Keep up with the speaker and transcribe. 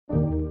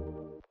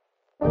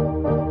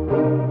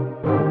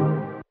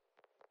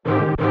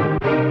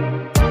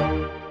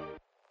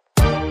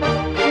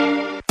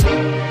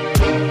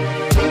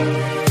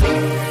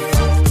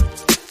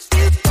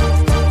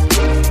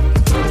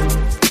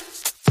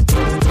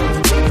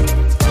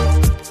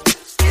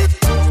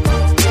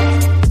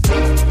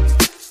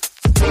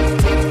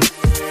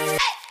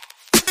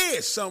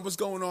son, what's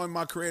going on,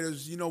 my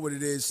creators? You know what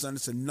it is, son.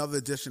 It's another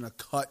edition of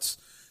Cuts,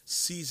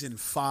 Season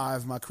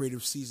 5, my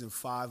creative Season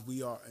 5.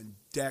 We are on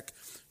deck.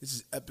 This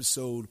is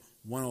episode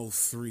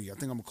 103. I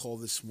think I'm going to call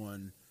this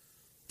one,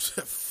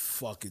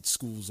 fuck it,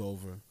 school's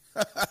over.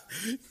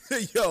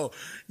 Yo,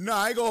 nah,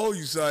 I ain't going to hold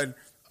you, son.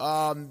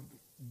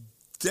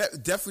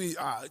 Definitely,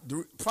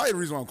 probably the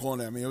reason why I'm calling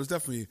that, I mean, it was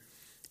definitely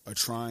a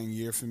trying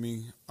year for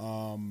me.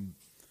 I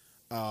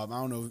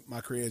don't know,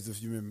 my creators,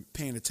 if you've been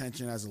paying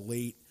attention as of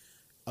late,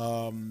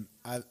 I've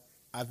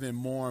been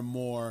more and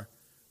more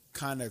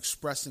kind of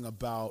expressing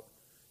about,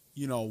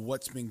 you know,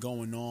 what's been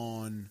going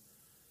on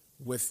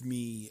with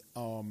me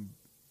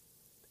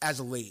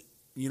as of late.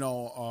 You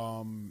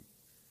know,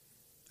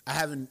 I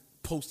haven't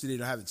posted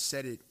it, I haven't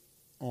said it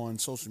on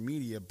social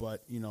media,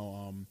 but, you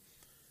know,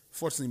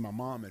 fortunately my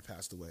mom had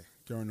passed away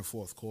during the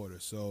fourth quarter.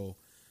 So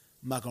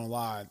I'm not going to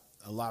lie,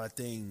 a lot of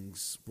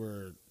things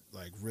were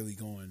like really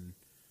going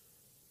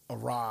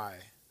awry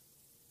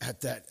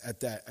at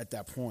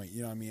that point.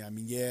 You know what I mean? I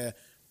mean, yeah,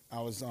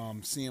 I was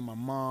seeing my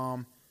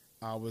mom.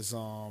 I was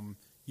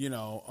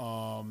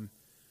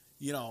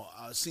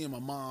seeing my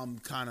mom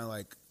kind of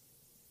like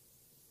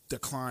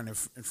decline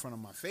in front of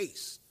my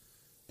face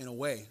in a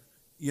way.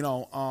 You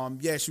know,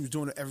 yeah, she was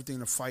doing everything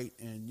to fight,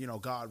 and you know,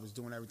 God was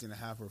doing everything to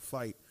have her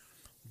fight.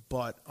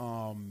 But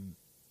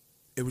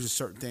it was just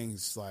certain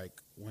things like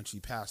when she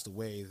passed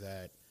away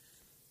that,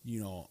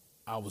 you know,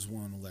 I was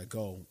willing to let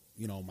go.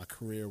 You know, my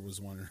career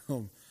was one of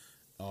them.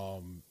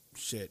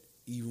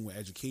 Even with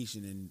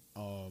education,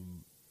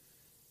 and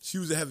she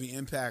was a heavy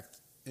impact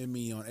in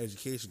me on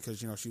education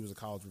because, you know, she was a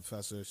college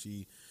professor.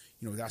 She,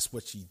 you know, that's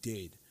what she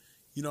did.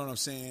 You know what I'm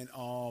saying?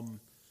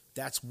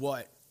 That's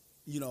what,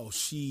 you know,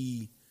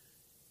 she,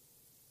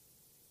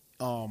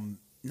 not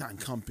in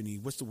company,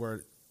 what's the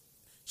word?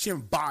 She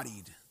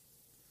embodied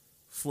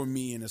for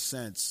me in a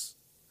sense,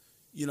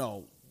 you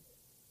know,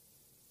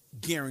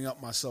 gearing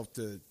up myself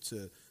to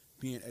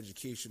be in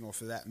education, or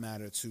for that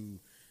matter, to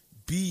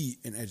be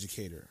an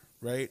educator,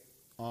 right?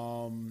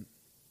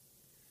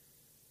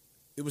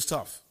 It was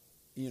tough,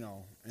 you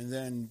know, and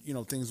then, you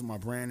know, things with my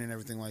brand and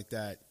everything like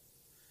that,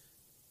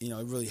 you know,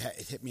 it really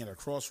it hit me at a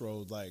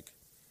crossroad, like,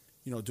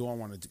 you know, do I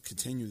want to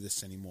continue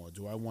this anymore?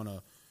 Do I want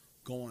to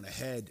go on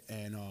ahead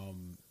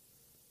and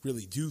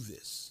really do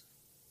this?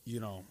 You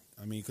know,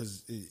 I mean,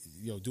 because,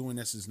 you know, doing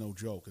this is no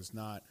joke. It's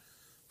not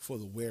for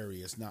the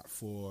wary. It's not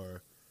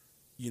for,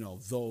 you know,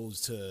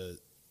 those to,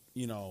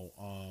 you know,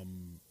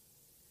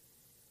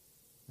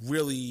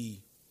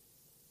 really,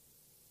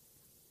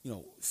 you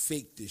know,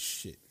 fake this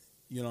shit.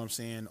 You know what I'm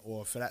saying?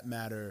 Or for that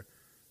matter,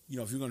 you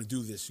know, if you're going to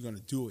do this, you're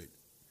going to do it.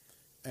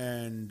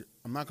 And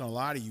I'm not going to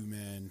lie to you,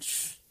 man.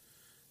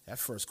 That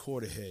first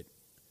quarter hit,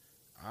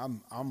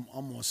 I'm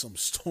on some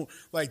stone.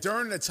 Like,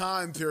 during the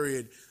time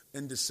period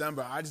in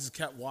December, I just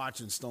kept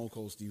watching Stone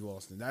Cold Steve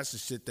Austin. That's the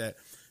shit that,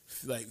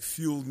 like,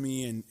 fueled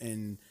me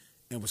and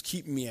was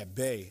keeping me at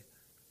bay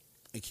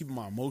and keeping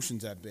my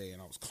emotions at bay.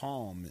 And I was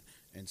calm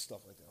and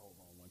stuff like that. Hold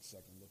on 1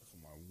 second, looking for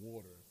my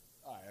water.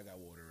 All right, I got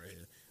water right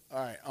here. All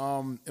right,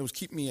 it was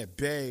keeping me at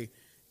bay,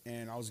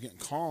 and I was getting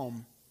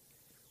calm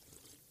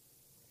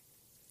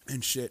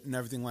and shit and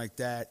everything like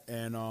that.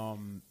 And,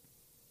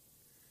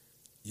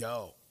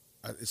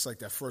 it's like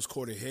that first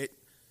quarter hit,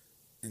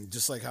 and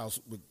just like how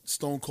with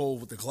Stone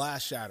Cold with the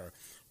glass shatter,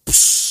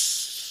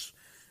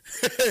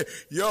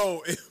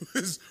 yo, it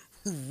was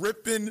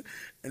ripping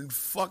and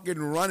fucking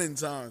running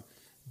time.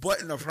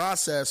 But in the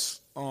process,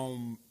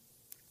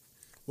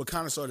 what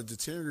kind of started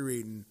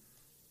deteriorating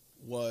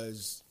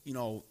was, you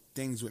know,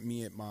 things with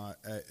me at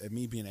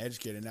me being an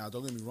educator. Now,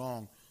 don't get me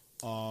wrong,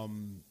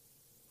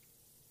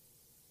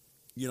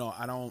 you know,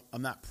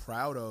 I'm not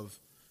proud of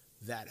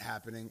that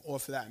happening, or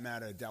for that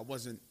matter, that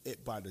wasn't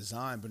it by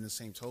design. But in the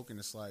same token,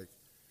 it's like,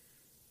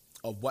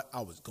 of what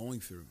I was going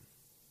through.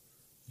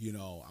 You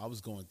know, I was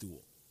going through,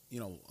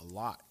 you know, a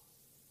lot.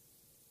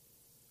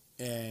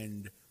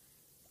 And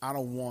I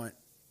don't want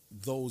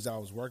those I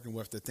was working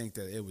with to think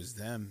that it was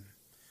them,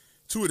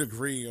 to a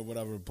degree or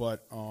whatever.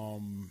 But,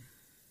 you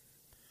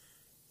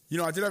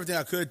know, I did everything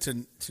I could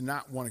to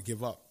not want to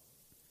give up.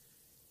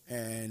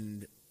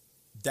 And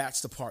that's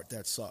the part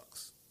that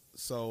sucks.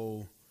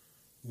 So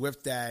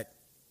with that,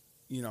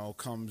 you know,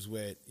 comes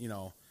with, you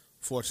know,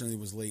 fortunately it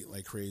was late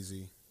like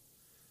crazy,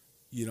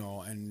 you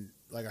know, and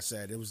like I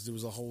said, there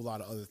was a whole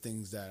lot of other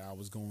things that I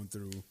was going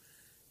through,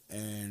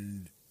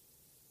 and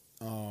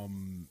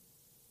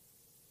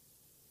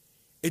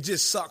it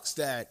just sucks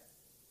that,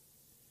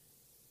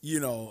 you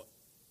know,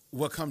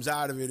 what comes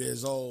out of it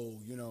is, oh,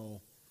 you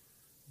know,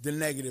 the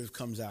negative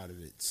comes out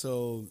of it.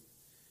 So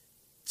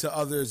to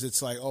others,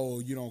 it's like, oh,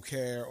 you don't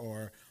care,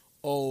 or,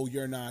 oh,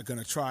 you're not going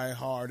to try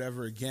hard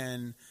ever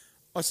again,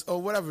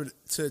 or whatever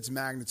to its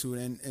magnitude.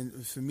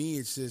 And for me,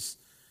 it's just,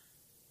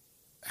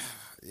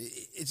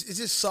 it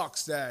just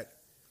sucks that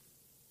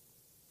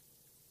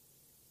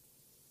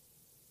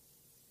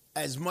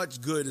as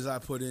much good as I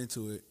put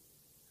into it,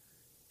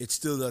 it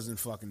still doesn't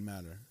fucking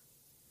matter.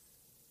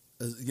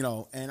 You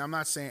know, and I'm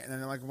not saying,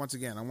 and like, once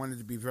again, I wanted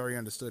to be very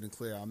understood and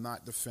clear. I'm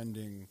not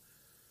defending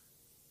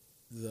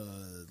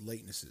the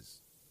latenesses.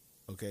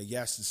 Okay,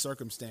 yes, the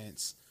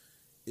circumstance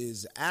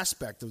is an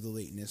aspect of the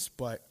lateness,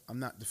 but I'm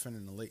not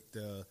defending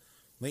the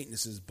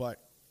latenesses. But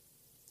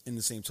in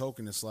the same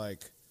token, it's like,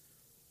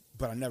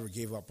 but I never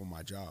gave up on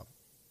my job.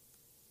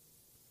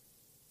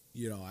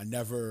 You know, I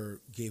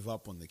never gave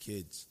up on the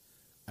kids.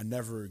 I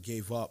never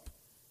gave up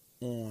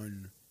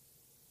on,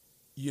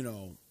 you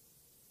know,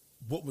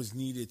 what was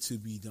needed to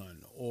be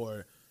done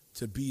or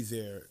to be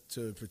there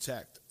to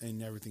protect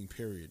and everything,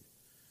 period.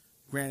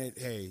 Granted,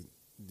 hey,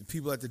 the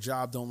people at the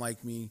job don't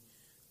like me.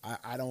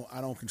 I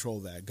don't control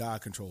that.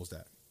 God controls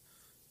that.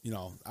 You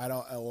know, I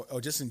don't,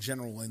 or just in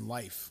general in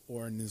life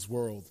or in this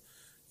world,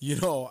 you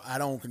know, I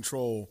don't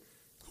control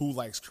who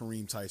likes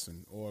Kareem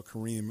Tyson or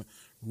Kareem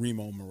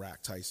Remo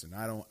Marak Tyson.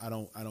 I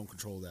don't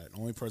control that. The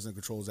only person that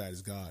controls that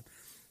is God.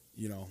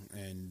 You know,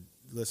 and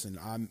listen,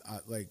 I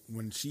like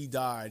when she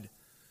died,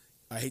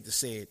 I hate to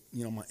say it,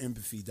 you know, my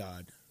empathy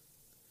died.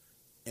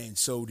 And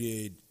so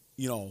did,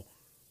 you know,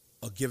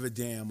 a give a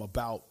damn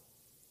about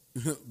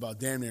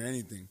damn near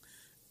anything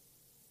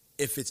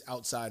if it's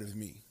outside of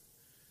me.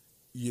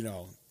 You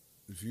know,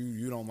 if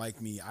you don't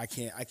like me, I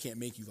can't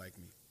make you like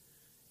me.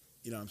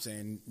 You know what I'm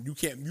saying? You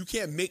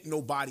can't make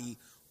nobody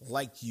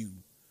like you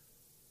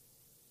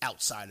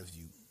outside of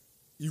you.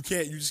 You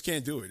just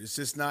can't do it. It's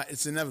just not,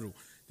 it's inevitable.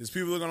 There's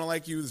people that are going to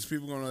like you, there's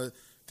people going to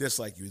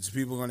dislike you. There's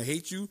people going to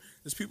hate you,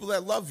 there's people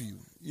that love you.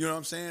 You know what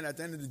I'm saying? At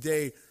the end of the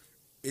day,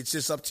 it's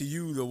just up to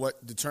you to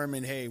what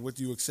determine, hey, what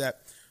do you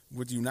accept,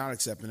 what do you not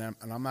accept? And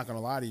I'm not going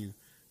to lie to you.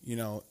 You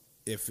know,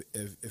 if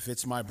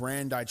it's my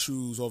brand I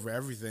choose over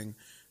everything,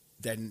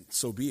 then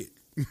so be it.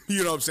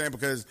 You know what I'm saying?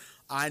 Because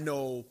I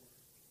know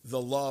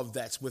the love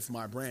that's with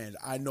my brand.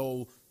 I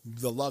know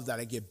the love that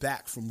I get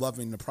back from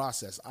loving the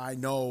process. I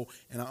know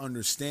and I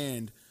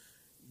understand,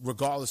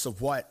 regardless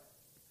of what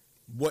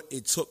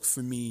it took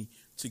for me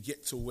to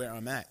get to where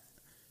I'm at,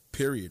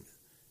 period.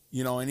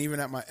 You know, and even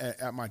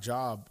at my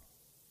job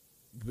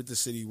with the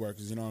city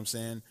workers, you know what I'm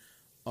saying?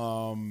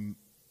 I'm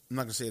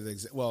not gonna say the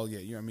exact. Well, yeah,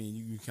 you know, I mean,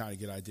 you kind of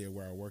get an idea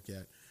where I work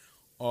at.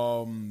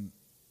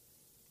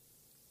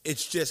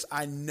 It's just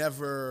I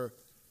never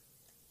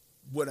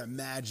would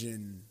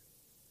imagine,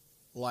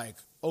 like,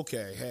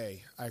 okay,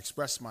 hey, I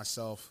expressed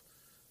myself,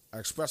 I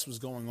expressed what's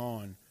going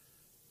on,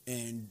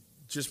 and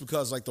just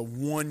because like the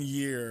 1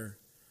 year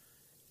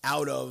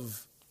out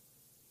of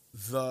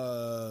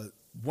the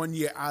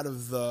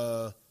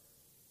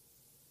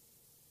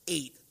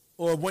 8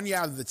 or 1 year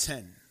out of the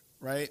 10,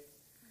 right?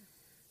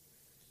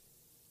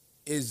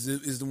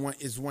 Is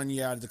 1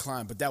 year out of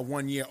decline, but that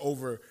 1 year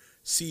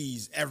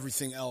oversees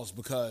everything else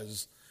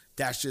because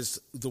that's just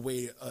the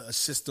way a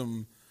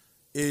system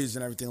is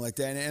and everything like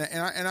that.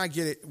 And I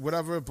get it,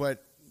 whatever.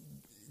 But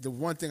the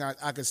one thing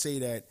I could say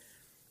that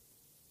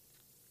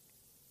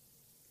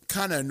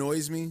kind of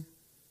annoys me,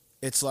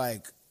 it's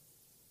like,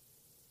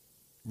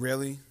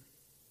 really,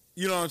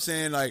 you know what I'm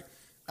saying? Like,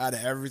 out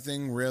of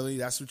everything, really,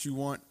 that's what you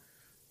want?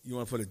 You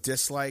want to put a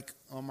dislike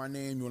on my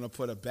name? You want to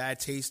put a bad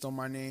taste on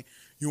my name?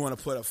 You want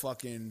to put a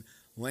fucking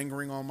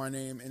lingering on my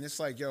name? And it's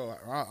like, yo,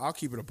 I'll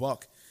keep it a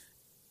buck.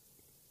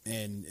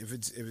 And if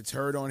it's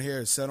heard on here,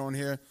 it's said on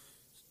here,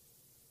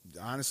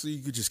 honestly,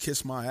 you could just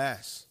kiss my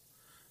ass,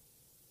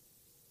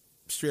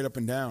 straight up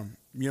and down.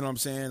 You know what I'm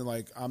saying?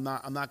 Like, I'm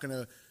not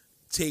gonna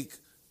take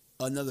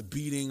another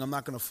beating. I'm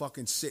not gonna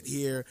fucking sit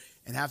here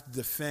and have to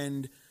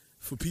defend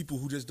for people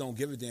who just don't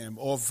give a damn,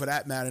 or for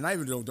that matter, not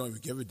even don't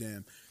even give a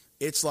damn.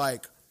 It's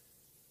like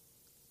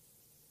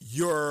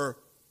you're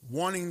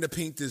wanting to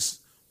paint this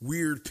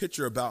weird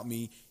picture about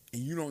me,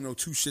 and you don't know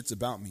two shits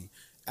about me.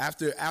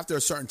 After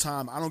a certain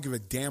time, I don't give a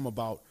damn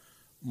about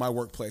my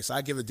workplace.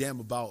 I give a damn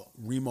about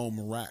Remo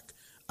Marak.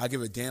 I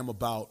give a damn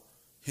about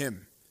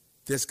him,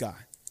 this guy.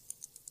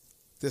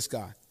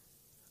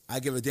 I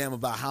give a damn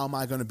about how am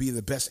I going to be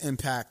the best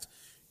impact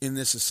in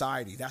this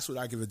society. That's what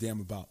I give a damn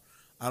about.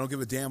 I don't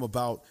give a damn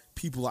about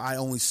people I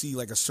only see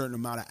like a certain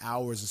amount of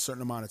hours, a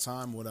certain amount of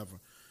time, whatever.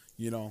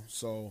 You know,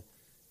 so,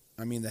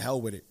 I mean, the hell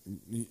with it.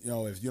 You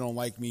know, if you don't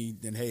like me,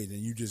 then hey,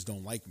 then you just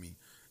don't like me.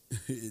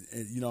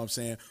 You know what I'm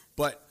saying?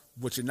 But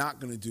what you're not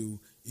going to do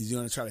is you're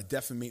going to try to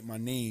defamate my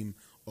name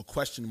or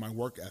question my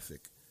work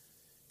ethic.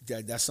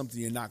 That's something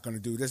you're not going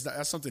to do.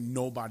 That's something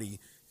nobody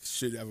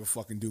should ever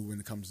fucking do when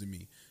it comes to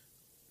me.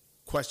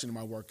 Question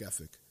my work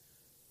ethic.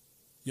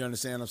 You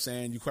understand what I'm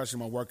saying? You question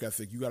my work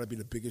ethic, you got to be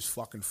the biggest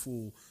fucking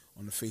fool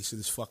on the face of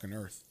this fucking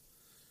earth.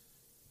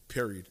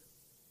 Period.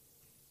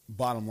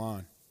 Bottom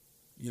line.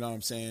 You know what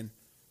I'm saying?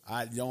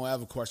 I don't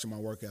ever question my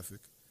work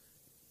ethic.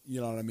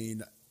 You know what I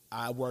mean?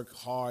 I work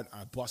hard.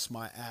 I bust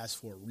my ass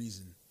for a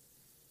reason.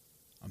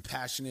 I'm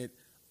passionate.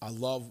 I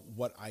love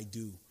what I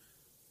do.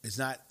 It's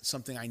not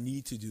something I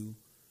need to do.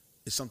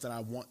 It's something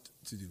I want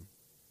to do.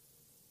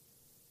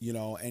 You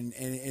know, and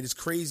it's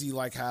crazy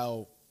like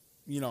how,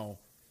 you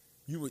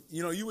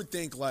would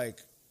think like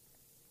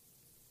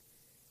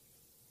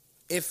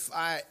if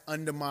I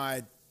under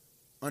my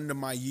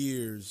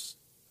years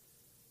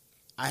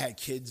I had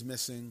kids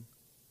missing,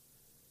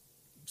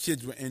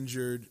 kids were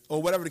injured,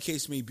 or whatever the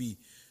case may be,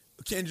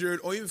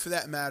 injured, or even for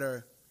that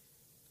matter,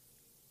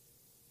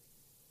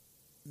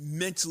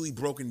 mentally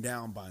broken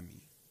down by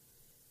me.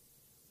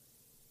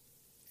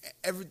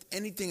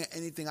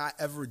 Anything I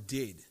ever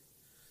did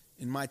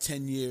in my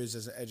 10 years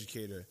as an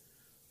educator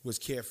was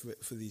care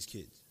for these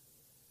kids.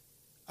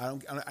 I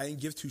didn't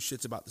give two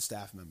shits about the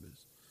staff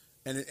members.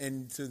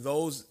 And to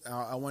those,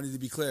 I wanted to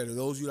be clear, to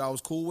those of you that I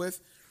was cool with,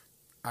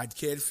 I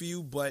cared for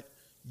you, but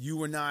you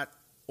were not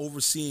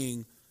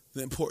overseeing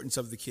the importance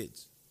of the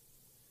kids.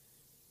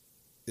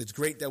 It's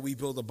great that we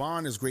built a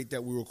bond. It's great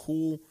that we were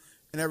cool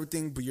and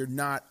everything, but you're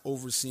not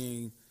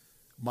overseeing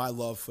my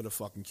love for the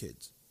fucking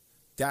kids.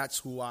 That's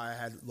who I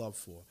had love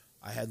for.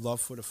 I had love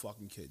for the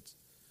fucking kids.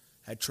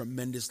 Had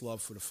tremendous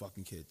love for the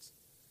fucking kids.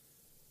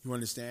 You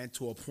understand?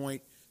 To a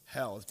point,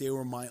 hell, if they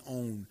were my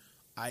own,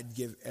 I'd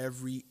give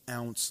every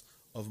ounce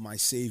of my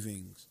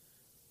savings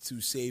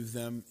to save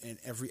them, and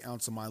every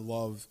ounce of my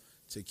love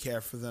to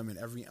care for them, and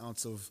every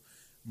ounce of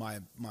my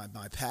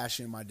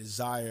passion, my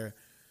desire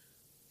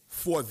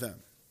for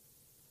them.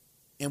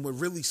 And what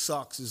really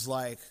sucks is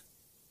like,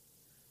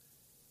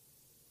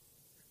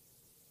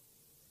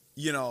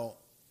 you know,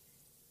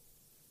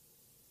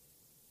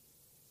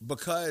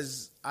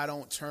 because I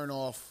don't turn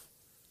off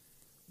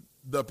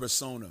the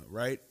persona,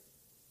 right?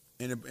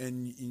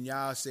 And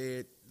y'all say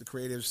it, the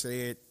creatives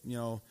say it, you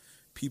know,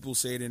 people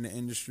say it in the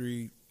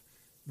industry,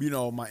 you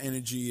know, my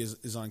energy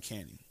is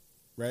uncanny,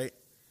 right?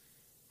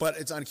 But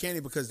it's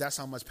uncanny because that's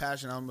how much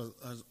passion,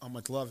 how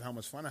much love, how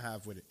much fun I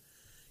have with it,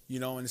 you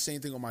know. And the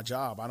same thing with my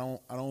job. I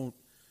don't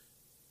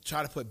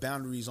try to put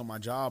boundaries on my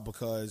job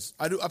because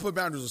I put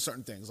boundaries on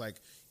certain things, like,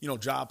 you know,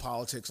 job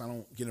politics. I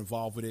don't get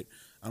involved with it.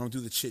 I don't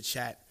do the chit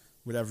chat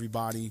with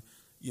everybody.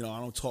 You know,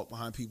 I don't talk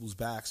behind people's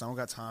backs. I don't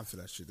got time for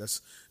that shit.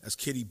 That's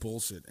kiddie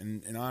bullshit.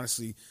 And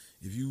honestly,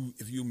 if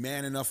you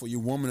man enough or you're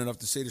woman enough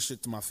to say the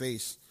shit to my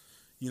face,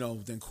 you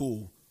know, then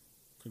cool.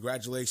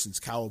 Congratulations,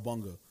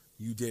 cowabunga.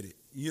 You did it.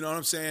 You know what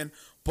I'm saying?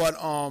 But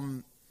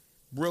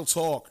real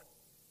talk,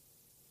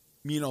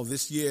 you know,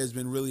 this year has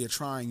been really a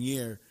trying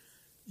year.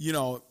 You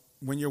know,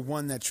 when you're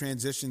one that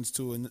transitions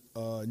to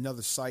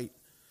another site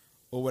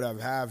or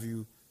whatever have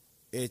you,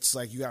 it's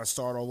like you got to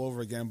start all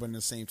over again. But in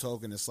the same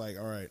token, it's like,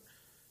 all right,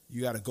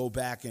 you got to go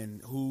back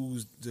and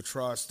who's the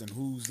trust and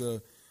who's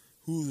the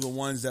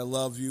ones that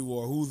love you,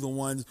 or who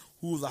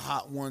the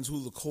hot ones,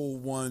 who the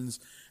cold ones,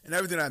 and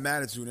everything that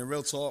matters to you. And in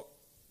real talk,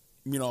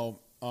 you know,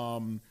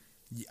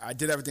 I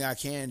did everything I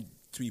can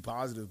to be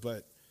positive,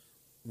 but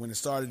when it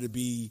started to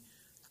be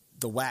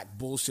the whack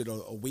bullshit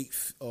or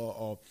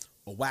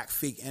a whack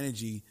fake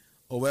energy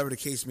or whatever the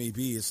case may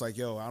be, it's like,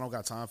 yo, I don't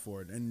got time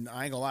for it. And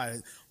I ain't gonna lie,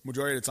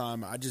 majority of the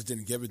time I just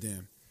didn't give a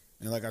damn.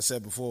 And like I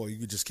said before, you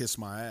could just kiss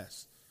my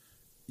ass.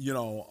 You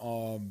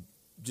know,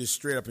 just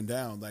straight up and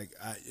down. Like,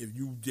 if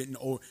you didn't,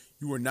 or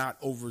you were not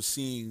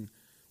overseeing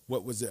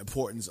what was the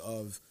importance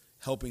of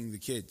helping the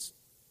kids.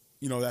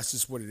 You know, that's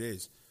just what it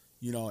is.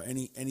 You know,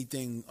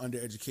 anything under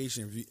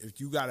education, if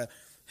you gotta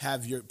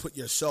put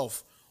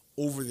yourself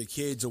over the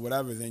kids or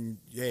whatever, then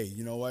hey,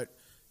 you know what?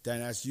 Then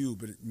that's you.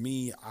 But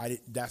me,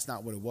 that's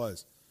not what it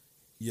was.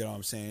 You know what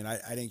I'm saying? I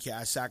didn't care.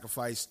 I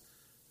sacrificed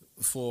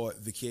for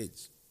the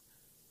kids.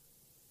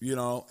 You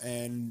know,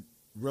 and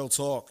real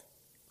talk.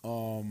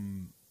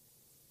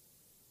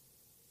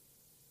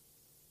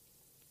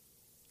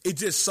 It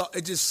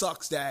just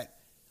sucks that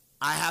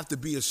I have to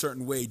be a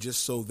certain way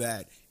just so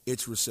that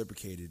it's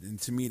reciprocated, and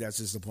to me that's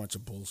just a bunch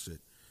of bullshit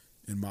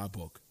in my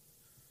book.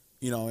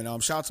 You know,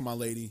 and shout out to my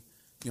lady,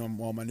 you know,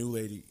 well, my new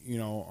lady. You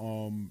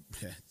know,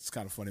 yeah, it's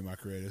kind of funny, my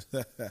creators.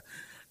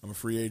 I'm a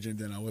free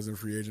agent, and I wasn't a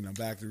free agent. I'm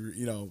back to,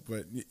 you know,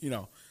 but you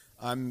know,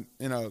 I'm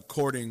in a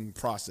courting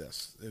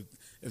process,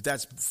 if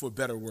that's for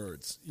better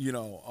words. You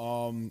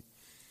know,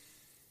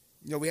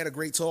 we had a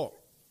great talk,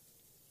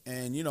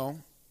 and you know,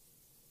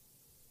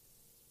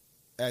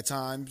 at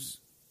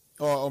times,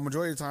 or a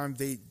majority of the time,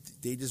 they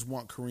just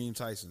want Kareem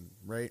Tyson,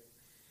 right?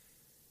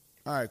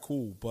 All right,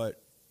 cool,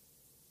 but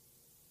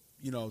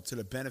you know, to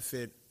the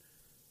benefit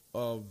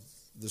of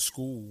the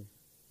school,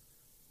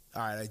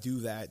 all right, I do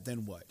that.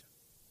 Then what?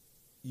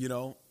 You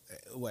know,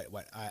 what?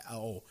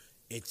 I'm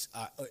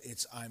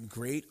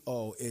great.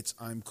 Oh,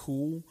 I'm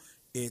cool.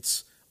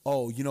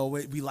 You know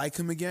what? We like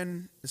him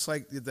again. It's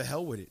like, the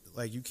hell with it.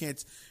 Like, you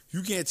can't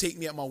take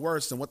me at my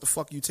worst, then what the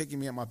fuck are you taking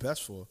me at my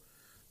best for?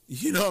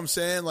 You know what I'm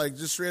saying? Like,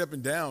 just straight up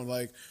and down.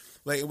 Like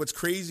what's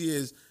crazy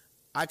is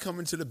I come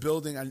into the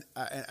building and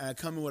I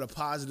come in with a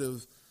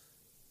positive,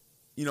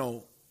 you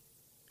know,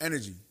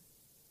 energy.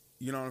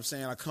 You know what I'm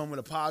saying? I come with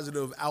a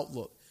positive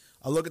outlook.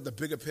 I look at the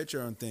bigger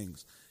picture on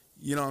things.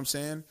 You know what I'm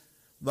saying?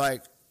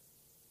 Like,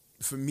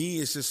 for me,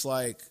 it's just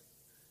like,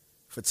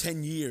 for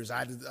 10 years,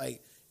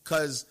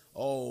 because,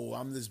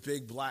 I'm this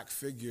big black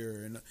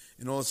figure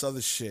and all this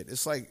other shit.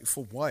 It's like,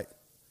 for what?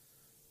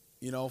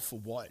 You know, for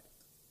what?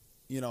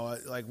 You know,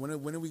 like, when are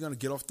we going to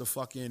get off the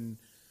fucking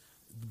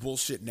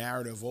bullshit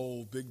narrative?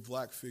 Oh, big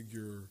black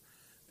figure,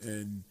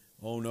 and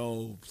oh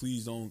no,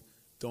 please don't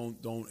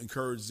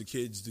encourage the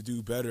kids to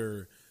do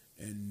better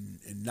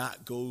and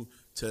not go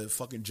to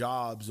fucking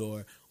jobs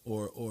or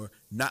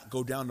not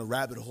go down the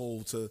rabbit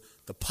hole to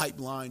the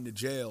pipeline to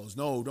jails.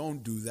 No,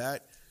 don't do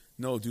that.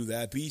 No, do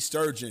that. Be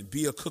Sturgeon.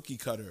 Be a cookie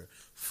cutter.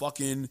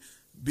 Fucking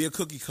be a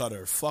cookie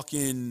cutter.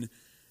 Fucking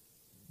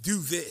do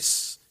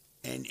this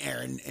and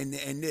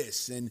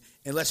this and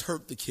let's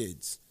hurt the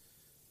kids.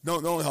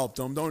 Don't help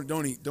them.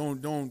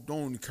 Don't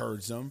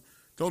encourage them.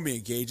 Don't be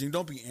engaging.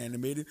 Don't be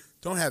animated.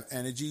 Don't have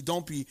energy.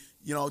 Don't be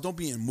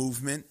in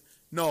movement.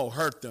 No,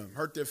 hurt them.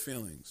 Hurt their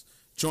feelings.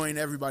 Join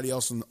everybody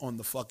else on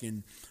the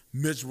fucking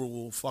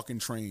miserable fucking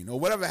train or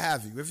whatever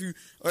have you.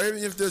 Or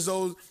even if there's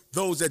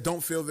those that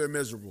don't feel they're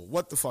miserable,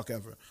 what the fuck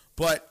ever.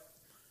 But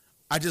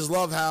I just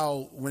love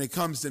how when it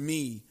comes to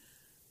me,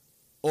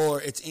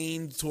 or it's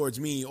aimed towards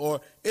me, or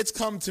it's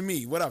come to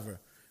me, whatever,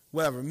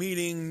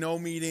 meeting, no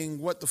meeting,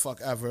 what the fuck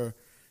ever,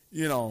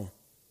 it's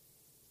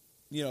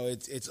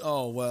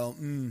oh well,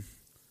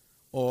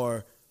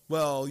 or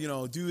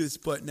well, do this,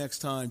 but next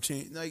time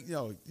change. Like,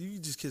 you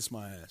just kiss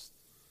my ass,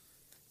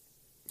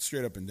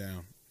 straight up and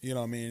down. You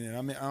know what I mean?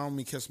 And I don't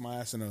mean kiss my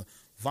ass in a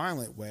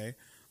violent way,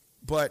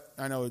 but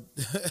I know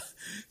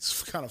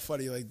it's kind of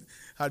funny. Like,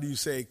 how do you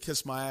say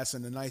kiss my ass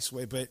in a nice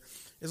way? But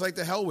it's like,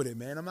 the hell with it,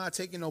 man. I'm not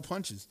taking no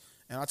punches.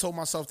 And I told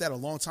myself that a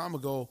long time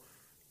ago,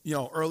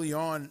 early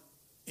on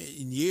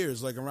in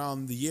years, like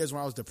around the years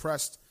when I was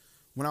depressed,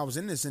 when I was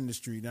in this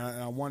industry, and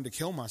I wanted to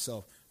kill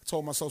myself. I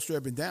told myself straight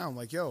up and down,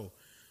 like, yo,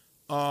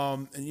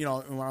 and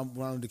when I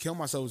wanted to kill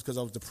myself was because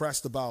I was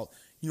depressed about,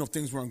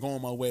 things weren't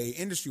going my way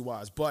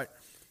industry-wise. But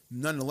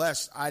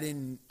nonetheless, I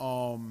didn't,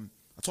 I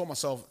told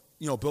myself,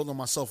 building on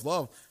my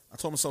self-love, I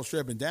told myself straight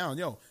up and down,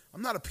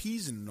 I'm not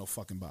appeasing no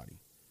fucking body.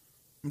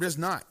 I'm just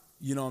not.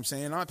 You know what I'm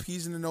saying? I'm not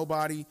appeasing to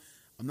nobody.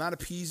 I'm not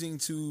appeasing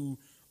to,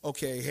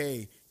 okay,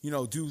 hey,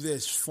 do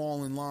this,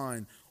 fall in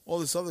line, all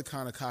this other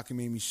kind of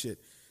cockamamie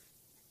shit.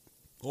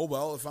 Oh,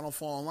 well, if I don't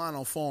fall in line,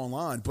 I'll fall in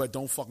line. But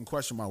don't fucking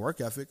question my work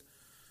ethic.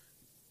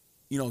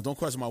 Don't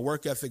question my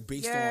work ethic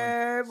based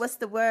on... What's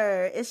the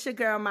word? It's your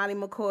girl, Molly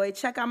McCoy.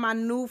 Check out my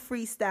new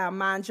freestyle,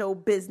 Mind Your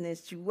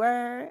Business. You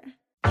word?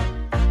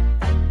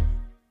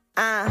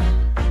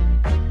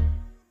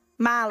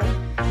 Molly,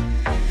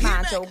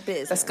 mind your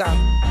business. Let's go.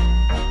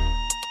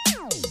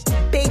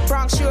 Big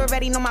Bronx, you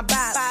already know my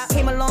vibe.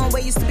 Came a long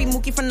way, used to be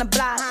Mookie from the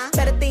block.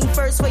 Better think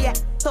first where you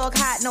talk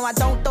hot. No, I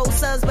don't throw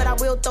subs, but I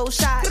will throw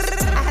shots.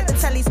 I had to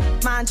tell these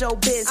mind your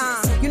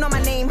business. You know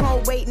my name,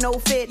 hold weight, no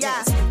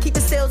fitness. Keep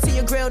it still to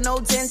your grill, no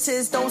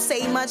dentist. Don't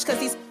say much, cause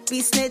these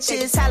be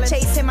snitches.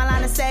 Chase him, my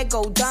line and said,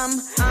 go dumb.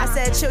 I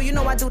said, chill, you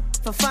know I do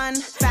for fun.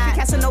 Be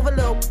casting over,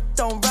 little,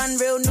 don't run.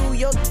 Real New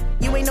York,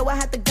 you ain't know I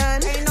had the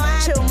gun.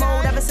 Chill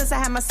mode ever since I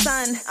had my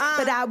son.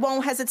 But I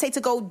won't hesitate to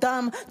go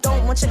dumb.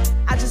 Don't want your,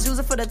 I just use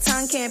it for the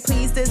tongue. Can't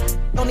please this,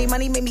 only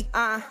money make me,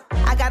 I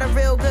got a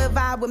real good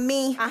vibe with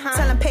me.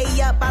 Tell him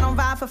pay up, I don't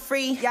vibe for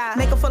free.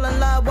 Make her fall in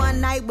love one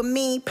night with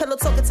me. Pillow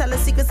talking, tell her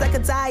secrets like a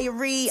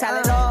diary. Tell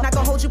it all. Not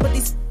gonna hold you, but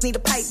these need to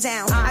pipe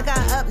down. I got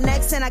up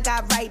next and I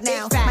got right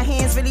now. My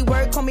hands really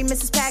work, call me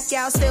Mrs.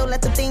 Pacquiao. Still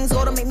let the things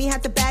go to make me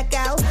have to back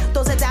out.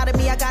 Those that doubted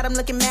me, I got them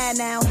looking mad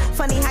now.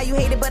 Funny how you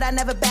hated, but I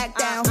never backed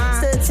down.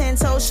 Stood 10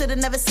 toes, should've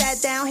never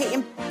sat down.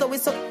 Hating,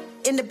 always so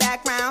in the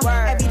background.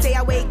 Every day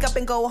I wake up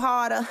and go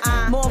harder.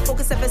 More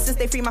focused ever since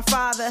they free my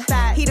father.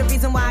 He the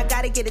reason why I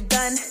gotta get it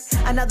done.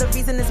 Another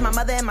reason is my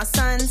mother and my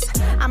sons.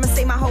 I'ma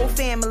say my whole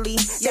family.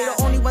 They the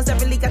only ones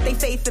that really got they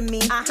faith in me.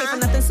 Came from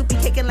nothing, soupy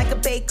caking like a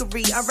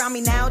bakery. Around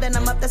me now, then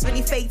I'm up, that's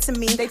really fake to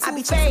me. I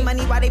be chasing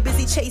money while they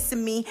busy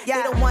chasing me. They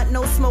don't want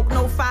no smoke,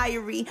 no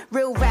fiery.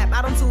 Real rap,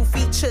 I don't do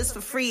features for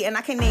free. And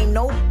I can name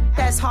no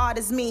as hard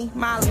as me,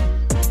 Molly.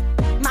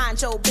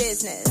 Mind your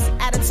business.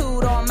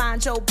 Attitude on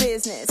mind your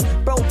business.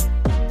 Broke,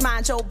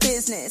 mind your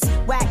business.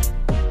 Whack,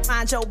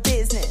 mind your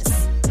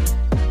business.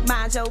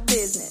 Mind your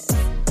business.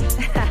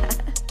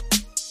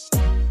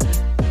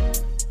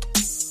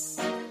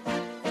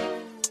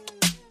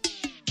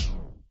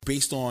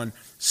 Based on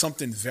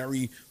something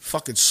very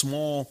fucking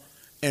small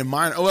and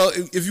minor. Well,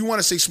 if you want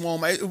to say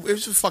small,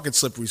 it's a fucking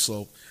slippery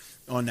slope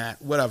on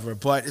that, whatever.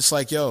 But it's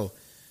like, yo,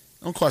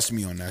 don't question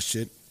me on that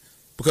shit.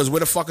 Because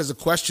where the fuck is the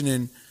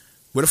questioning?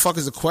 Where the fuck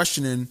is the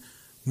questioning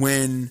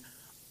when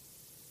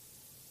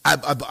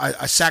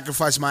I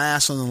sacrificed my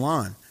ass on the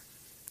line?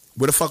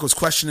 Where the fuck was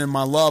questioning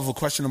my love or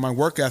questioning my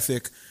work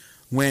ethic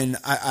when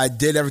I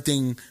did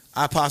everything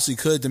I possibly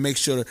could to make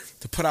sure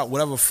to put out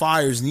whatever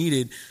fires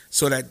needed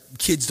so that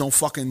kids don't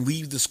fucking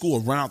leave the school,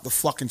 run out the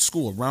fucking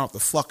school, run out the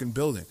fucking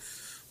building?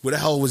 Where the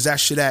hell was that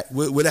shit at?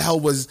 Where the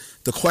hell was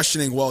the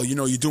questioning, well,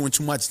 you're doing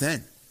too much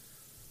then?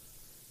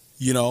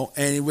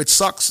 And what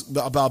sucks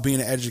about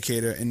being an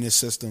educator in this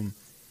system,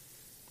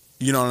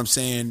 you know what I'm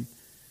saying?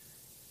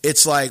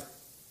 It's like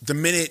the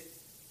minute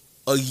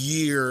a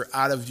year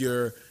out of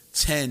your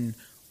 10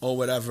 or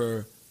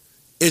whatever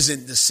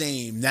isn't the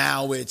same.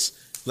 Now it's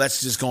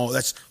let's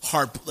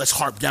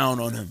harp down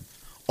on him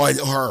or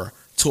her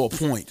to a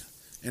point.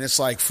 And it's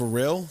like, for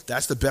real?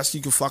 That's the best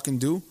you can fucking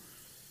do?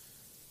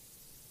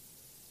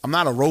 I'm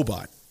not a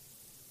robot.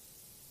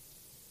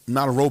 I'm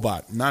not a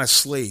robot. I'm not a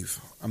slave.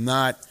 I'm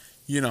not,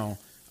 I'm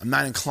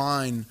not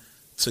inclined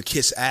to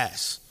kiss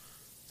ass.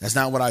 That's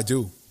not what I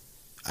do.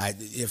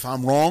 If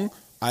I'm wrong,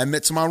 I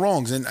admit to my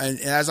wrongs. And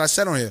as I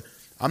said on here,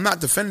 I'm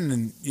not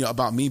defending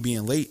about me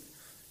being late.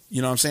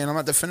 You know what I'm saying? I'm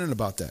not defending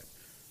about that.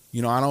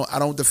 I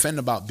don't defend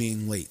about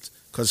being late.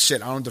 Because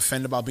shit, I don't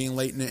defend about being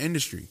late in the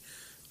industry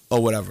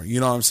or whatever. You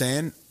know what I'm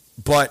saying?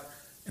 But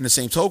in the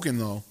same token,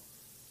 though,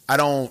 I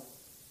don't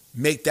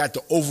make that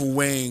the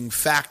overweighing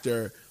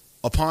factor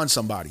upon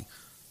somebody.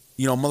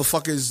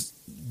 Motherfuckers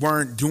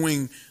weren't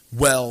doing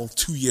well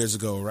 2 years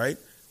ago, right?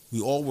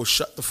 We all were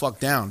shut the fuck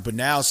down. But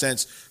now,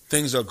 since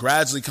things are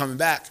gradually coming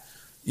back,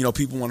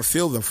 people want to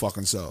feel their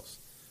fucking selves.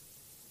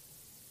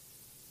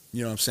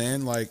 You know what I'm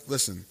saying? Like,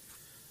 listen.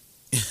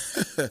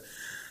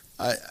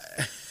 I'm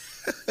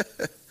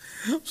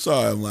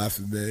sorry I'm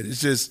laughing, man.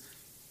 It's just,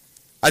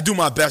 I do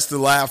my best to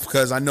laugh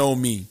because I know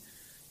me.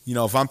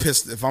 If I'm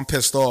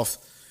pissed off,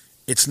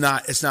 it's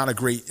not a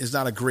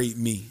great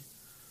me.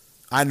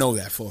 I know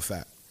that for a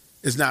fact.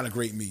 It's not a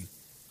great me.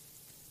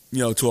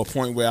 To a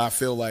point where I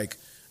feel like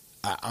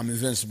I'm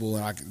invincible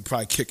and I can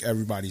probably kick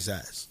everybody's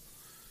ass.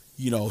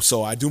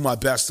 So I do my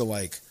best to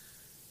like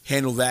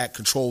handle that,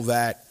 control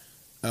that,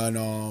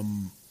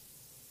 and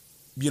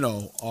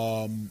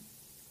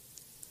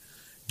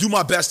do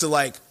my best to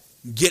like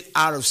get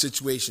out of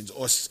situations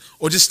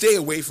or just stay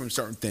away from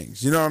certain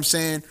things. You know what I'm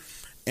saying?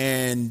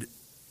 And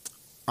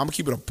I'm gonna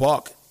keep it a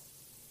buck.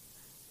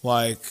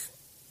 Like,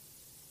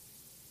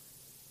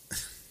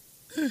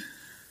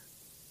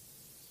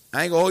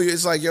 I ain't gonna hold you.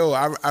 It's like, yo,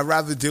 I'd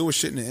rather deal with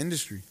shit in the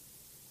industry.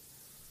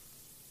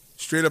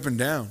 Straight up and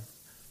down.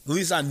 At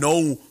least I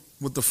know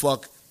what the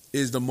fuck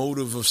is the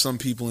motive of some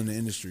people in the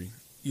industry.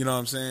 You know what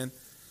I'm saying?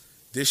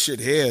 This shit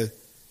here,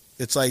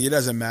 it's like, it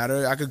doesn't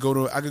matter. I could go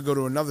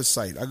to another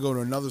site. I could go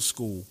to another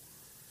school.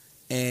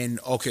 And,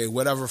 okay,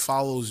 whatever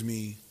follows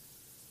me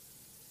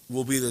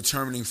will be the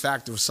determining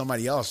factor of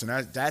somebody else. And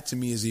that to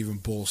me is even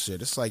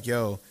bullshit. It's like,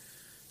 yo,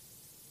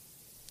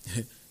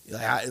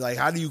 like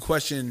how do you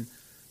question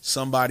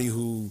somebody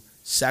who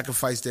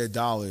sacrificed their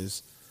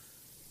dollars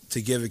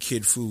to give a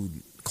kid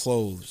food,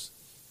 clothes,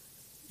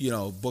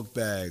 book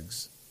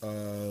bags,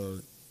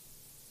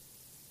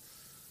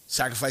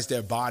 sacrifice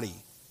their body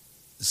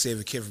to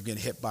save a kid from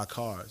getting hit by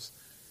cars,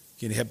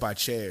 getting hit by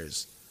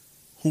chairs,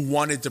 who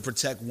wanted to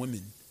protect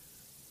women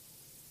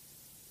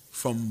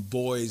from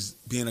boys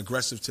being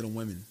aggressive to the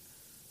women,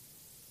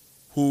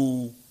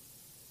 who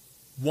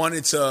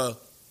wanted to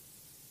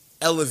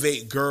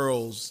elevate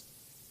girls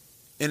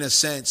in a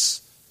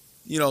sense,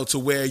 to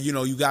where,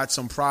 you got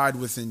some pride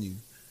within you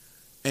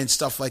and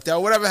stuff like that,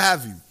 or whatever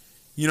have you.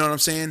 You know what I'm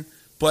saying?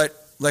 But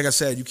like I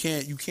said, you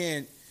can't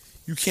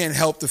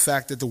help the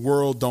fact that the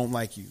world don't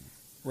like you,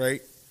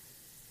 right?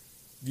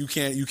 You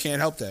can't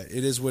help that.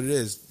 It is what it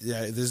is.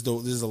 Yeah, this is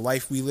the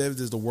life we live.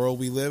 This is the world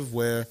we live.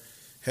 Where,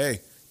 hey,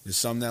 there's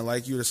some that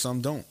like you, there's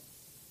some don't.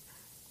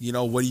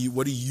 What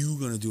are you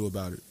gonna do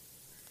about it?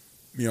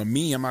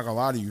 Me, I'm not gonna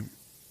lie to you.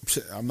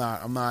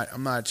 I'm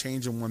not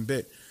changing one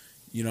bit.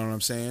 You know what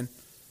I'm saying?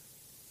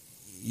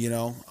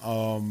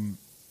 I'm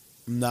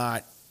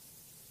not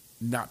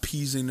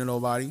peasing to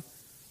nobody.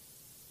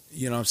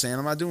 You know what I'm saying?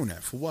 I'm not doing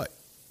that. For what?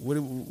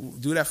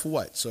 Do that for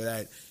what? So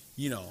that,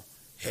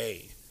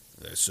 hey,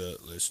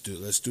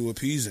 let's do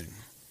appeasing.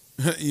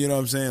 You know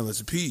what I'm saying?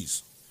 Let's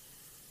appease.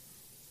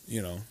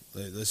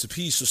 Let's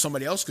appease so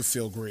somebody else could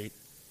feel great,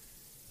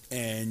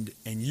 and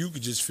you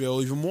could just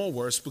feel even more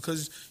worse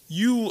because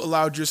you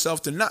allowed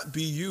yourself to not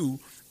be you,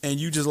 and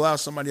you just allowed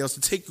somebody else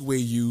to take away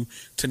you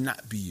to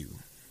not be you.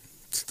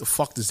 What the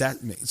fuck does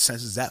that make?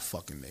 Sense does that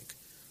fucking make?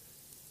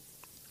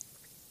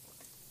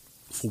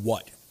 For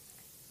what?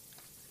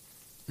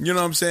 You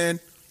know what I'm saying?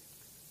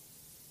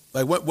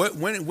 Like,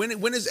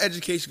 when is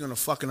education gonna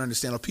fucking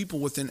understand, or people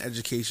within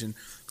education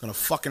gonna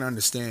fucking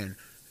understand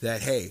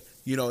that, hey,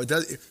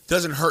 it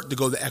doesn't hurt to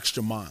go the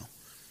extra mile.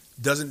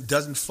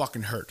 Doesn't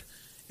fucking hurt.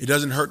 It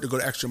doesn't hurt to go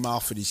the extra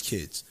mile for these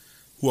kids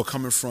who are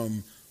coming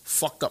from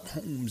fucked up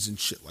homes and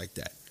shit like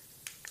that,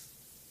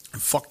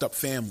 and fucked up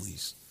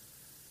families,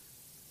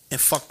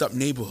 and fucked up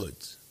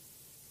neighborhoods.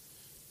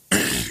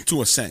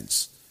 To a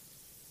sense,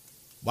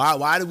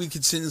 why do we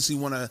continuously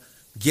want to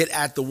get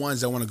at the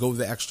ones that want to go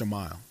the extra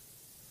mile?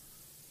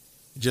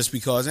 Just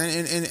because,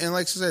 and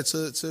like I said,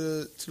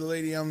 to the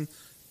lady I'm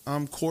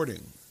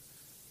courting,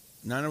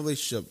 not in a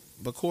relationship,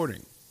 but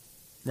courting,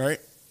 right?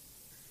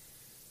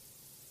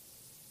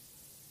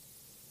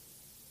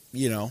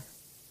 Dial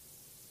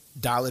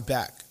it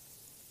back.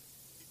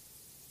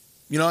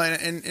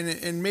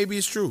 And maybe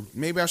it's true.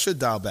 Maybe I should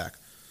dial back.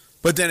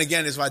 But then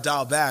again, if I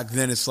dial back,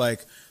 then it's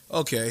like,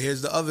 okay,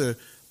 here's the other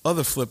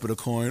flip of the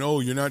coin. Oh,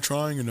 you're not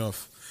trying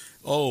enough.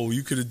 Oh,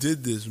 you could have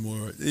did this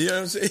more. You know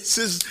what I'm saying? It's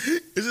just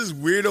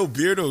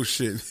beardo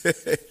shit.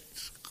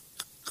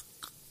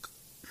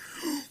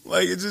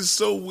 Like, it's just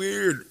so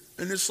weird.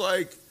 And it's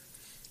like,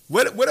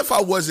 what if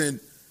I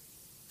wasn't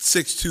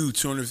 6'2",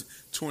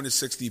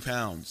 260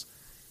 pounds,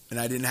 and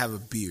I didn't have a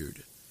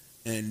beard,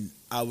 and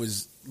I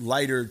was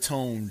lighter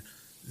toned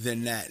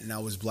than that, and I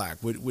was black?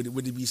 Would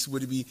it be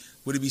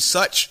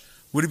such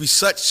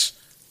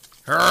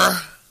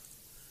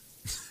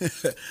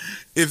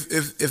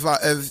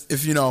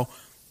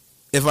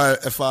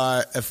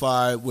if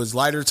I was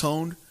lighter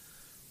toned,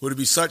 would it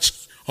be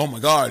such oh my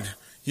God,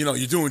 you're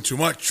doing too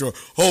much, or,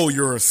 oh,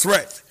 you're a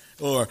threat,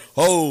 or,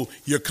 oh,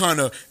 you're kind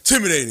of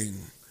intimidating.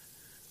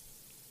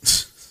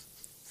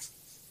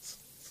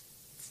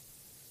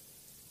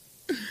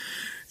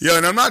 Yeah,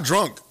 and I'm not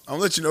drunk. I'll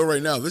let you know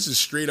right now. This is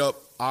straight up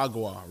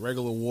agua,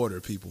 regular water,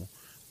 people.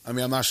 I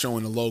mean, I'm not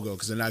showing the logo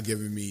because they're not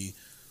giving me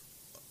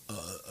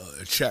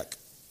a check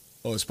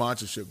or a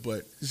sponsorship,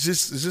 but it's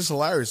just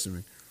hilarious to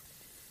me.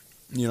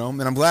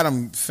 And I'm glad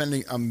I'm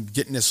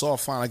getting this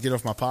off. Fine, I get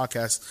off my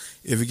podcast.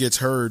 If it gets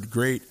heard,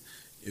 great.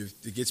 If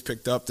it gets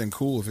picked up, then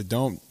cool. If it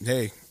don't,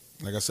 hey,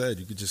 like I said,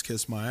 you could just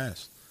kiss my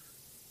ass.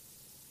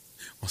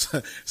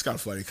 It's kind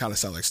of funny. It kind of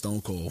sounded like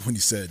Stone Cold when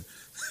he said,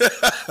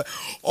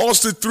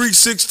 Austin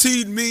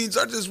 3:16 means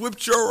I just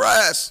whipped your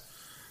ass.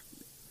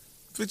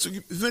 Vince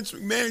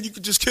McMahon, you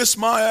could just kiss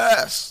my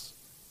ass.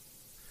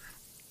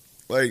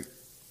 Like,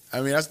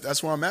 I mean,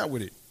 that's where I'm at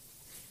with it.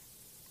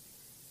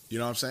 You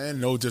know what I'm saying?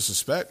 No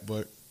disrespect,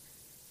 but,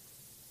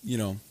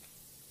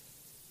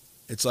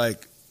 it's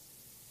like,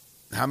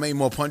 how many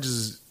more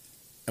punches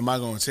am I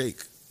going to take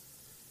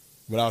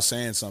without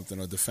saying something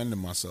or defending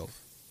myself?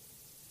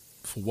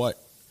 For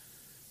what?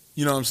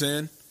 You know what I'm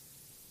saying?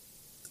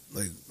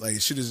 Like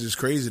shit is just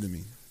crazy to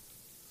me.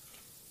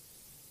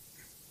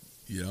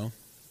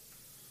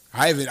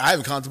 I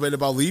haven't contemplated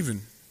about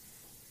leaving.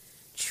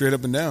 Straight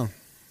up and down.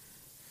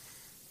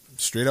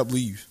 Straight up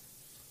leave.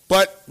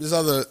 But there's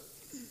other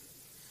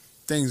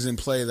things in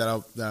play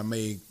that I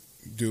may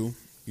do.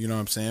 You know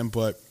what I'm saying?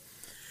 But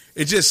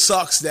it just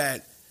sucks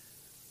that,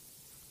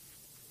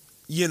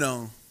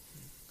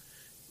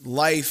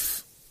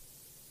 life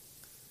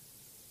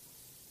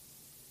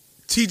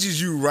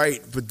teaches you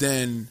right, but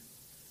then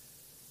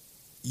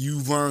you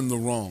learn the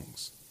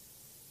wrongs.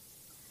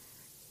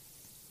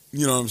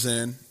 You know what I'm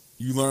saying?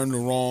 You learn the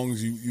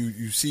wrongs,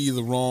 you see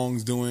the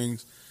wrongs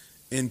doings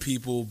in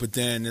people, but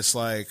then it's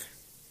like,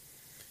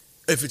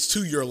 if it's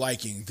to your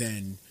liking,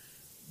 then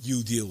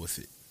you deal with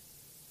it,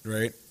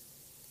 right?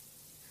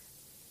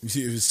 You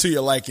see, if it's to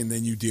your liking,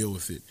 then you deal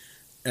with it.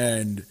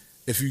 And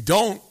if you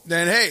don't,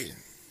 then hey,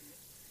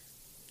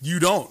 you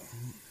don't.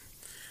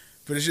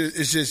 But it's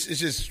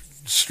just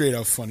straight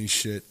up funny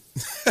shit.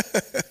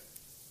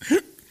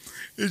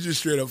 It's just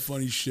straight up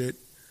funny shit.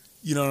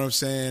 You know what I'm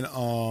saying?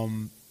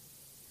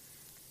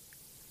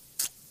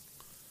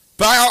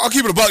 But I'll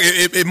keep it a buck.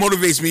 It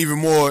motivates me even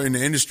more in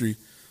the industry.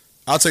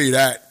 I'll tell you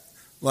that.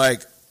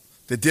 Like,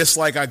 the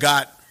dislike I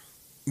got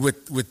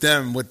with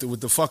them, with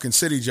the fucking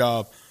city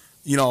job,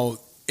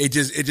 it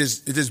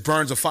just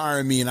burns a fire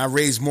in me, and I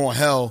raise more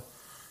hell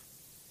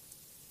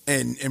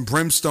and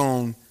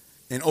brimstone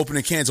and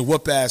opening cans of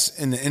whoop ass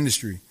in the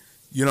industry.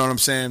 You know what I'm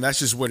saying? That's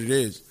just what it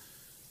is.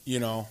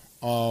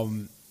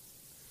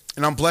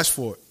 And I'm blessed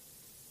for it.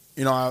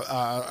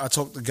 I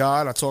talk to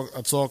God. I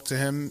talk to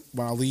Him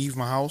when I leave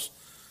my house.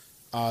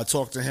 I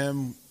talk to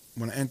Him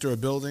when I enter a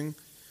building.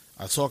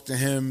 I talk to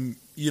Him,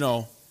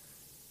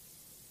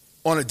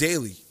 on a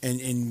daily.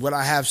 And what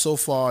I have so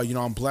far,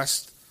 I'm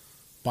blessed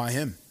by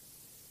Him.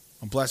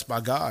 I'm blessed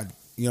by God,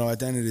 at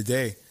the end of the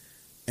day.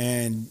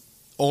 And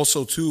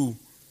also, too,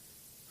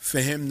 for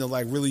Him to,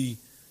 like, really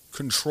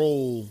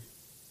control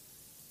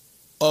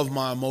of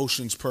my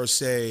emotions, per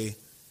se,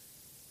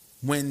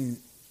 when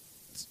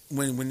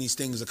these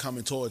things are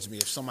coming towards me.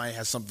 If somebody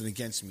has something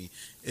against me,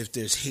 if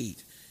there's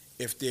hate,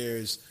 if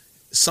there's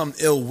some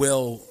ill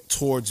will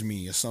towards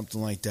me or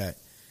something like that,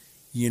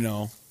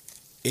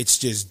 it's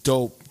just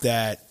dope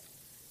that,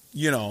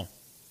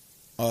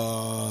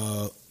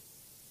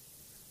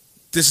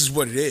 this is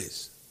what it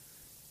is.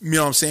 You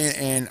know what I'm saying?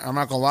 And I'm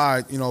not gonna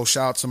lie,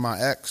 shout out to my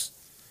ex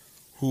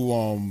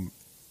who,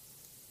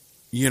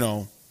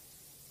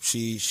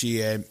 she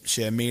had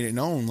made it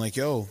known, like,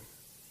 yo,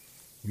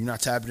 you're not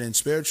tapping in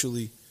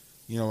spiritually,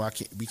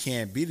 we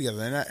can't be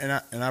together,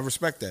 and I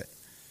respect that.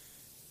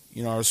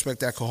 I respect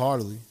that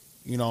wholeheartedly.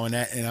 And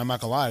I'm not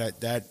gonna lie,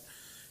 that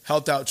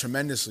helped out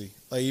tremendously.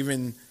 Like,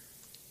 even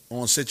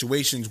on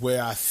situations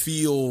where I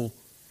feel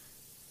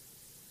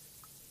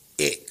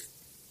it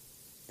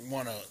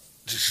wanna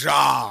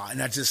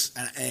and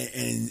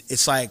and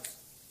it's like,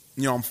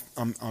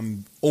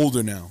 I'm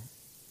older now.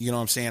 You know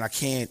what I'm saying? I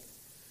can't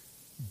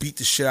beat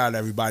the shit out of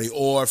everybody,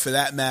 or for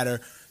that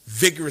matter,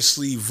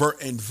 vigorously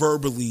and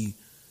verbally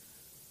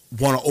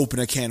want to open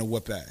a can of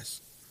whoop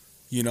ass.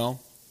 I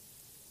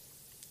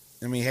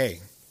mean, hey,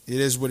 it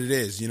is what it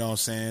is. You know what I'm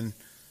saying?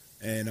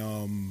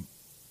 And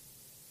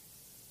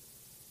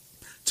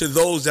to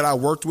those that I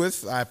worked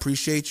with, I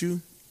appreciate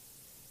you.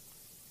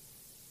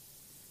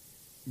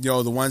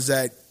 The ones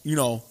that,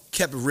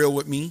 kept it real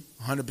with me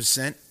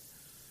 100%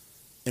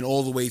 and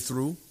all the way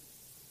through,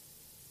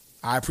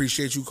 I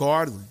appreciate you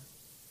wholeheartedly.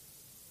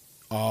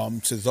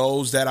 To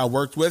those that I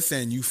worked with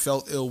and you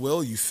felt ill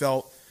will, you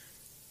felt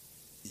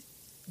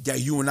that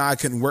you and I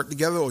couldn't work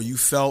together, or you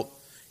felt,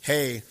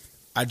 hey,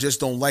 I just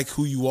don't like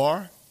who you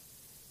are,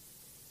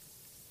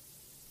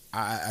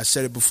 I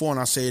said it before and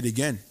I'll say it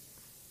again.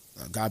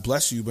 God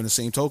bless you, but in the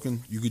same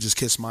token, you could just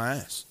kiss my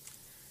ass.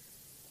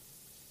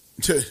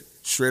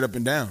 Straight up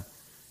and down.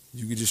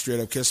 You could just straight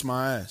up kiss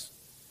my ass.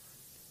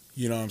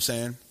 You know what I'm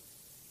saying?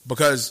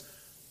 Because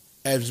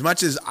as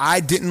much as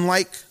I didn't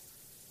like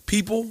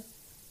people,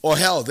 or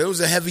hell, there was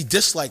a heavy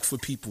dislike for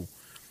people,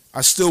 I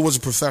still was a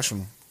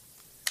professional.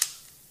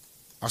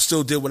 I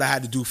still did what I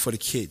had to do for the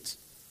kids.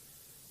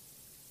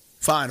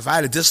 Fine, if I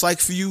had a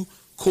dislike for you,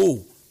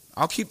 cool.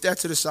 I'll keep that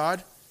to the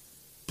side.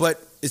 But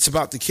it's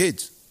about the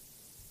kids.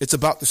 It's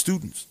about the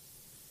students.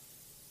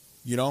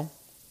 You know?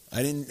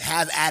 I didn't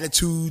have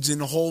attitudes in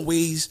the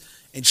hallways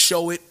and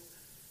show it.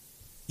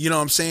 You know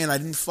what I'm saying? I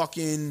didn't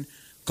fucking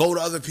go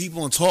to other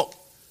people and talk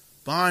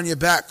behind your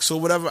back. So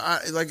whatever,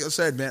 like I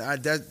said, man,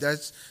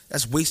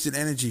 that's wasted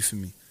energy for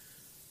me.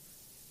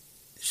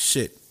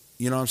 Shit.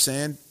 You know what I'm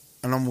saying?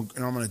 And I'm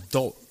an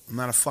adult. I'm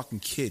not a fucking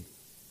kid.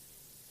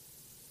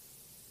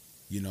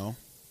 You know?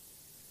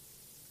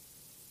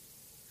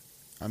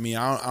 I mean,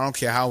 I don't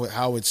care how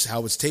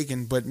it's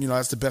taken, but you know,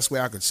 that's the best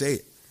way I could say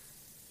it.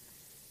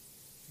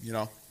 You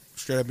know,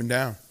 straight up and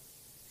down.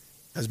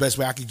 That's the best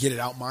way I could get it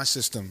out my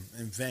system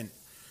and vent,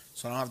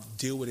 so I don't have to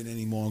deal with it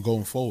anymore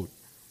going forward.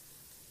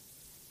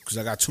 Because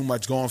I got too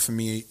much going for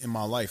me in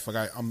my life.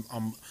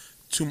 I'm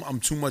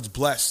too much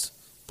blessed,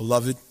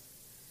 beloved.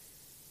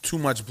 Too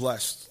much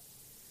blessed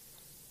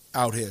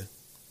out here.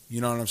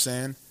 You know what I'm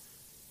saying?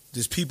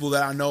 There's people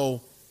that I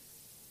know,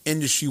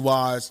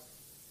 industry-wise,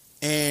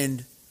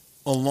 and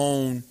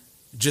alone,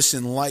 just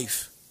in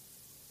life,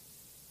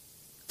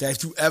 that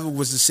if you ever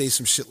was to say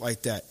some shit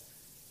like that,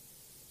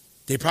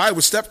 they probably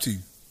would step to you.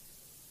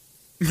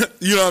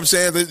 You know what I'm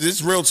saying? This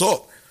is real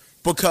talk.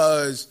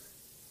 Because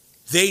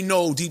they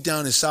know deep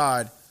down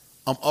inside,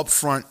 I'm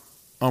upfront,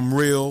 I'm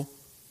real,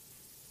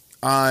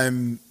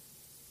 I'm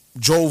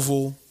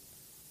jovial,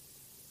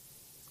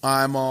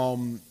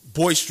 I'm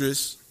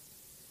boisterous,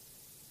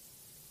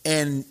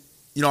 and,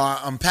 you know,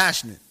 I'm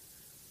passionate.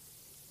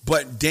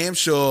 But damn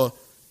sure,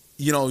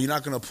 you know, you're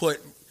not going to put,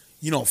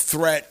 you know,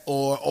 threat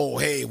or, oh,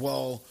 hey,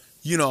 well,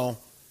 you're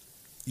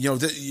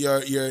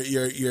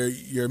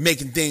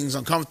making things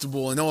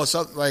uncomfortable and all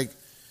something like,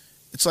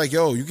 it's like,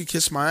 yo, you can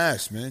kiss my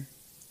ass, man.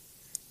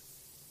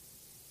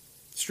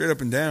 Straight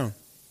up and down.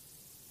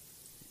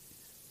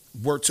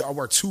 I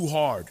work too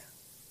hard.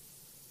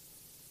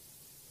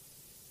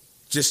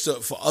 Just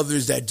for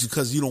others that,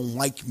 because you don't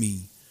like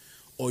me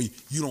or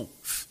you don't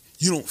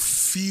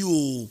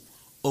feel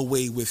a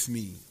way with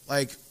me.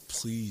 Like,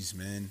 please,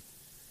 man.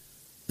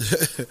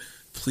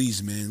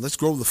 Please, man. Let's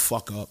grow the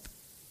fuck up.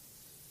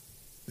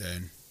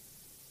 Then.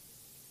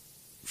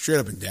 Straight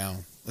up and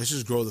down. Let's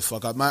just grow the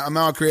fuck up. I'm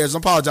out creators. I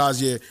apologize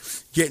here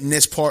getting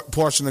this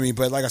portion of me,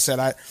 but like I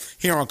said,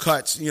 here on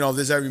Cuts, you know,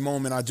 there's every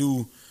moment I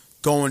do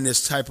go in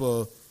this type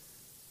of,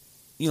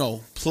 you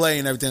know, play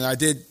and everything. I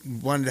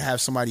wanted to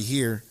have somebody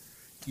here,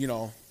 you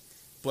know,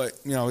 but,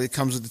 you know, it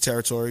comes with the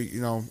territory.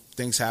 You know,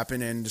 things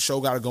happen and the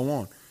show got to go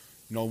on.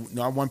 You know,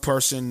 not one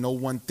person, no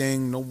one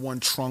thing, no one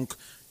trunk,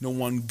 no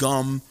one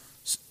gum,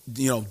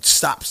 you know,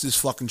 stops this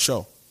fucking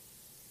show.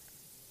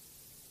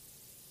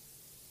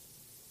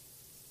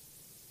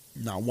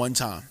 Not one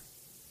time.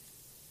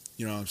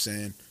 You know what I'm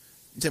saying?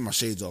 Take my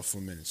shades off for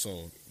a minute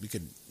so we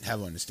could have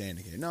an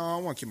understanding here. No, I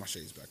want to keep my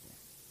shades back on.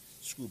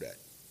 Screw that.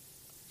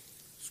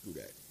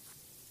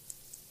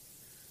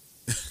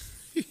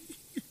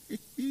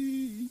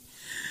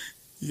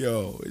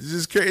 Yo,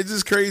 it's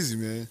just crazy,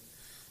 man.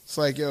 It's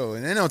like, yo,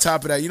 and then on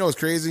top of that, you know what's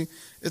crazy?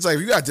 It's like,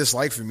 if you got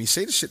dislike for me,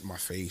 say the shit in my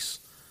face.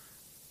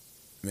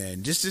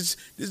 Man, just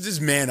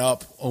man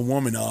up or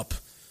woman up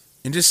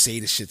and just say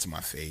the shit to my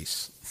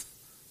face.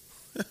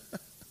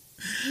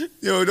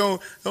 Yo,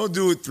 don't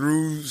do it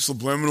through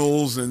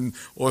subliminals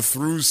or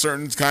through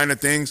certain kind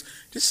of things.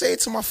 Just say it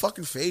to my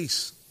fucking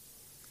face.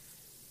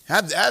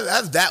 Have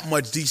that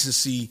much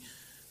decency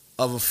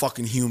of a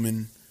fucking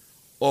human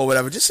or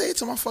whatever. Just say it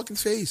to my fucking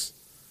face.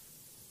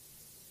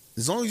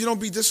 As long as you don't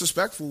be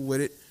disrespectful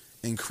with it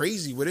and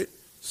crazy with it,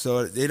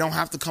 so they don't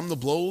have to come to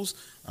blows.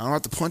 I don't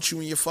have to punch you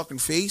in your fucking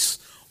face,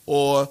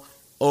 or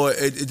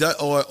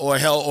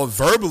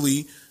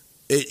verbally,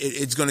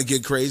 it's gonna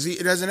get crazy.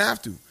 It doesn't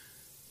have to.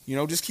 You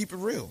know, just keep it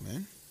real,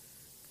 man.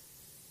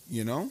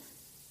 You know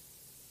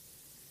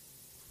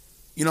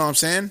what I'm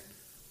saying?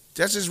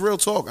 That's just real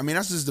talk. I mean,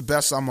 that's just the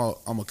best I'm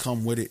gonna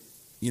come with it.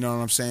 You know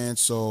what I'm saying?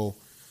 So,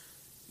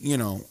 you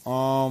know,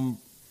 on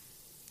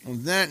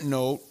that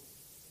note,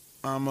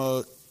 I'm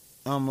a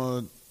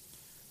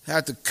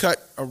have to cut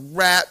a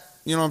wrap.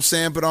 You know what I'm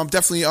saying? But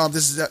definitely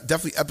this is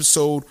definitely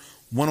episode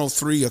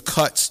 103 of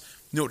Cuts.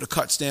 You know what the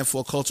Cuts stand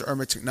for: culture,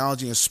 urban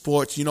technology, and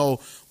sports. You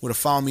know where to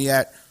follow me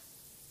at.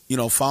 You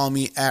know, follow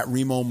me at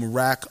Remo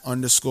Marac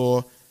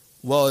 _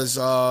 well as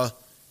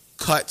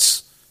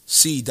Cuts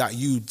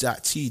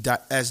C.U.T.S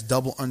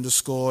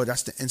 _.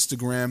 That's the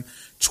Instagram.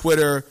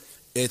 Twitter,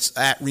 it's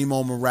at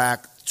Remo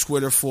Marac.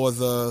 Twitter for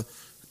the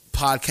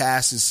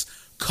podcast is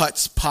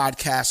Cuts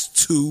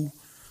Podcast 2.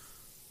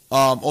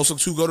 Also,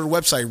 to go to the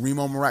website,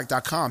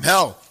 RemoMarac.com.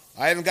 Hell,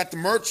 I haven't got the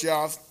merch,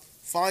 y'all.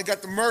 Finally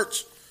got the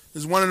merch.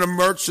 There's one of the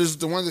merch, there's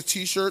one of the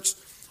t-shirts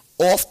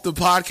off the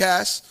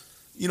podcast,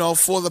 you know,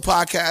 for the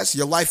podcast.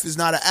 Your life is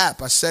not an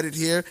app. I said it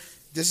here.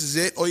 This is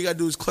it. All you got to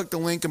do is click the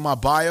link in my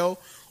bio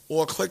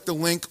or click the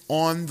link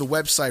on the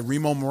website,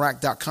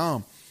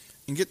 RemoMarak.com,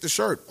 and get the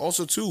shirt.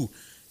 Also, too,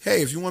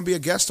 hey, if you want to be a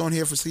guest on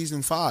here for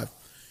season 5,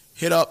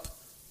 hit up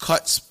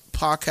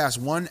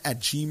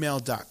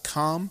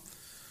cutspodcast1@gmail.com.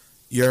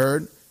 You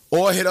heard?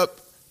 Or hit up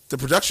the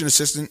production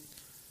assistant,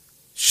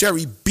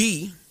 Cherry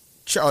B.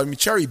 You know what I'm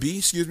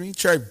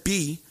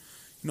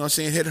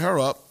saying? Hit her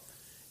up.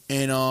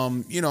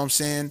 And, you know what I'm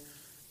saying?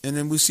 And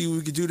then we'll see what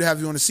we can do to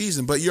have you on the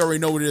season. But you already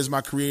know what it is,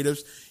 my creatives.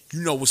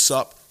 You know what's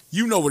up.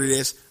 You know what it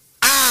is.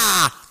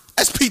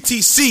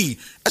 SPTC.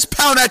 Let's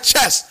pound that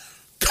chest.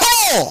 Come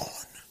on,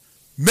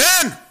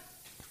 man.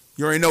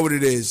 You already know what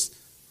it is.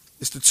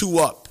 It's the 2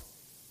 Up.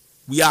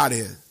 We out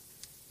here.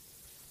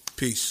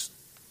 Peace.